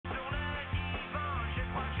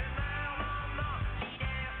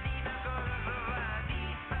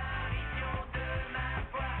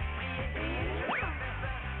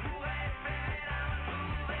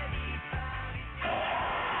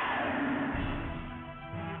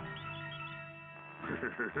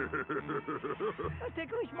A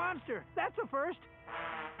ticklish monster. That's a first.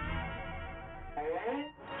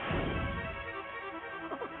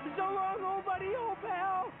 So long, old buddy, old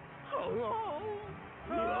pal. So long.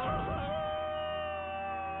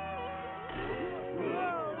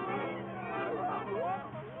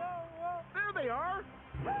 There they are.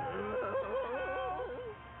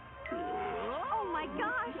 Oh my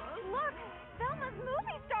gosh! Look! Velma's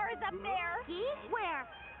movie star is up there! Where?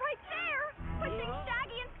 Right there! Pushing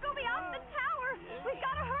Shaggy and Scooby off the tower! We've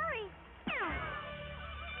got to hurry!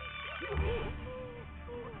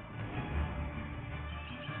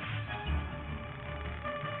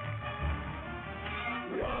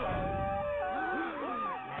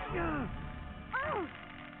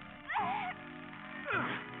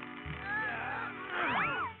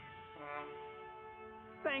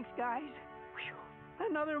 Thanks, guys.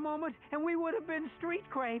 Another moment, and we would have been street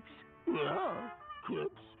crepes. Yeah,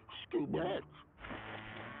 crepes, Scooby.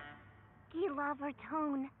 Guy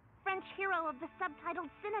Lavertone, French hero of the subtitled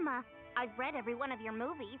cinema. I've read every one of your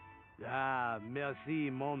movies. Ah, merci,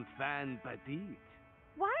 mon fan petite.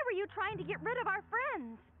 Why were you trying to get rid of our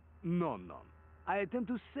friends? No. I attempt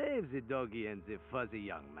to save the doggy and the fuzzy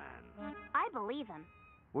young man. I believe him.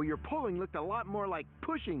 Well, your pulling looked a lot more like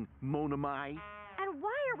pushing, Mona Mai. And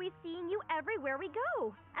why are we seeing you everywhere we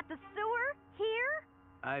go? At the sewer? Here?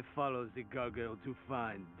 I follow the gargoyle to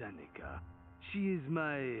find Danica. She is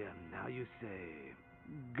my, how you say,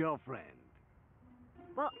 girlfriend.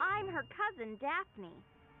 Well, I'm her cousin, Daphne.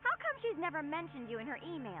 How come she's never mentioned you in her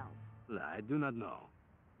emails? I do not know.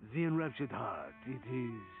 The Enraptured Heart, it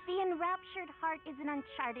is... The Enraptured Heart is an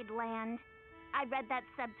uncharted land. I read that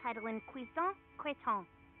subtitle in Cuisson Creton,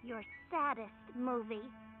 your saddest movie.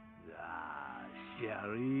 Ah,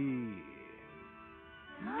 chérie.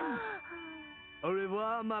 Au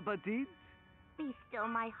revoir, ma petite. Be still,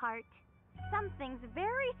 my heart. Something's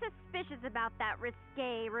very suspicious about that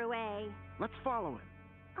risque roué. Let's follow him.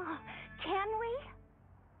 Oh, can we?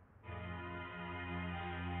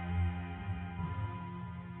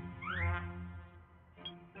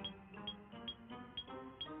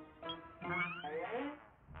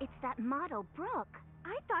 It's that model, Brooke.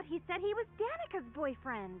 I thought he said he was Danica's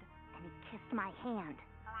boyfriend. And he kissed my hand.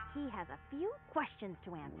 He has a few questions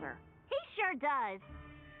to answer. He sure does.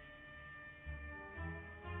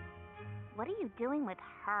 What are you doing with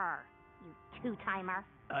her, you two-timer?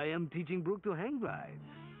 I am teaching Brooke to hang glide.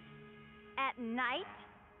 At night?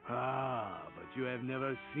 Ah, but you have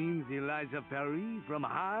never seen the lights of Paris from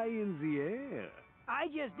high in the air. I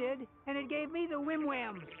just did, and it gave me the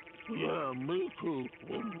whim-whams. Yeah, me too.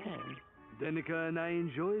 Danica and I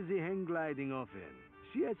enjoy the hang gliding often.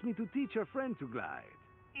 She asked me to teach her friend to glide.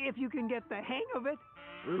 If you can get the hang of it.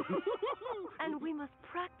 And we must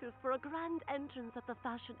practice for a grand entrance at the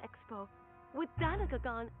Fashion Expo. With Danica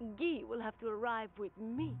gone, Guy will have to arrive with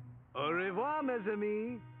me. Au revoir, mes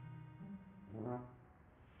amis.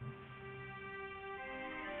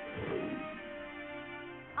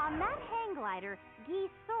 On that hang glider, Guy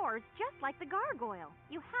soars just like the gargoyle.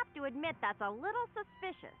 You have to admit that's a little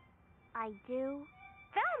suspicious. I do?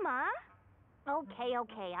 Velma!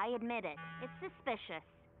 Okay, I admit it. It's suspicious.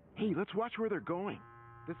 Hey, let's watch where they're going.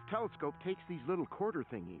 This telescope takes these little quarter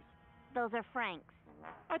thingies. Those are Frank's.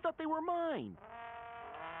 I thought they were mine.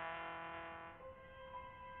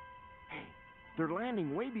 Hey, they're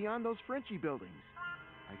landing way beyond those Frenchy buildings.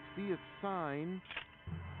 I see a sign.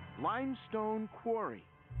 Limestone Quarry.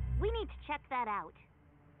 We need to check that out.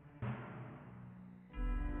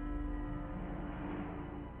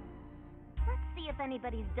 Let's see if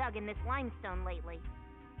anybody's dug in this limestone lately.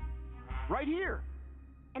 Right here.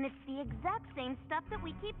 And it's the exact same stuff that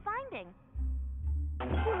we keep finding.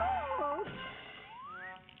 Whoa!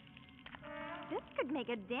 This could make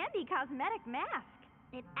a dandy cosmetic mask.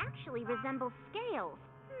 It actually resembles scales.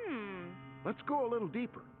 Let's go a little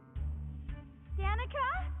deeper.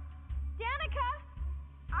 Danica? Danica?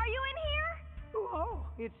 Are you in here? Oh,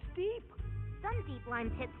 it's steep. Some deep lime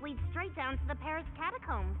pits lead straight down to the Paris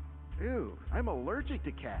catacombs. Ew, I'm allergic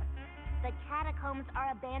to cats. The catacombs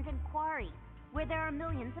are abandoned quarries where there are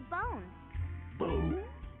millions of bones. Bones?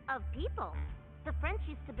 Of people. The French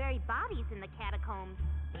used to bury bodies in the catacombs.